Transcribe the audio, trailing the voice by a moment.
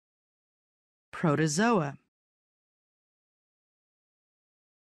Protozoa.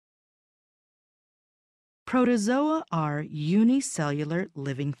 Protozoa are unicellular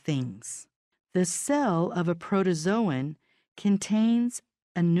living things. The cell of a protozoan contains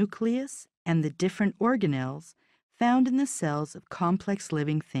a nucleus and the different organelles found in the cells of complex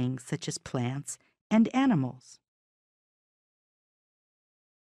living things such as plants and animals.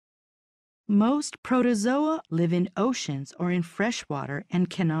 Most protozoa live in oceans or in fresh water and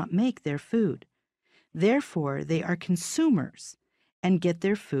cannot make their food. Therefore, they are consumers and get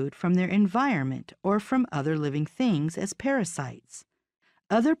their food from their environment or from other living things as parasites.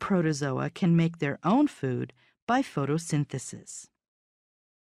 Other protozoa can make their own food by photosynthesis.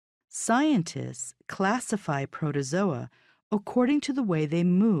 Scientists classify protozoa according to the way they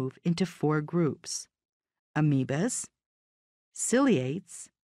move into 4 groups: amoebas, ciliates,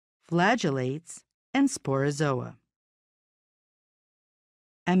 flagellates, and sporozoa.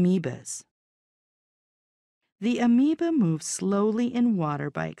 Amoebas. The amoeba moves slowly in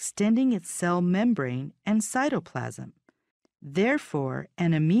water by extending its cell membrane and cytoplasm. Therefore,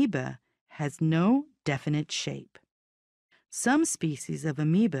 an amoeba has no definite shape. Some species of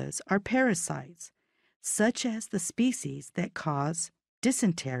amoebas are parasites, such as the species that cause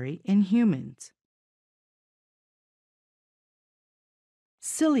dysentery in humans.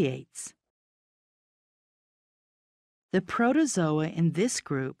 Ciliates. The protozoa in this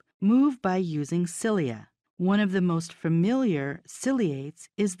group move by using cilia. One of the most familiar ciliates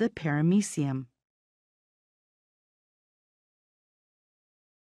is the paramecium.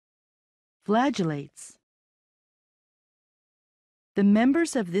 Flagellates. The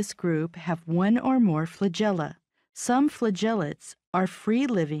members of this group have 1 or more flagella. Some flagellates are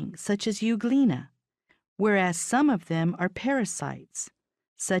free-living, such as Euglena, whereas some of them are parasites,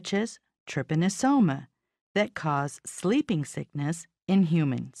 such as trypanosoma, that cause sleeping sickness in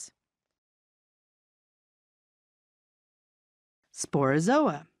humans.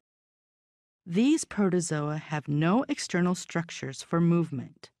 Sporozoa. These protozoa have no external structures for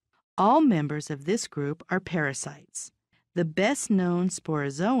movement. All members of this group are parasites. The best-known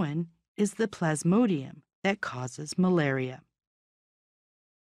sporozoan is the Plasmodium that causes malaria.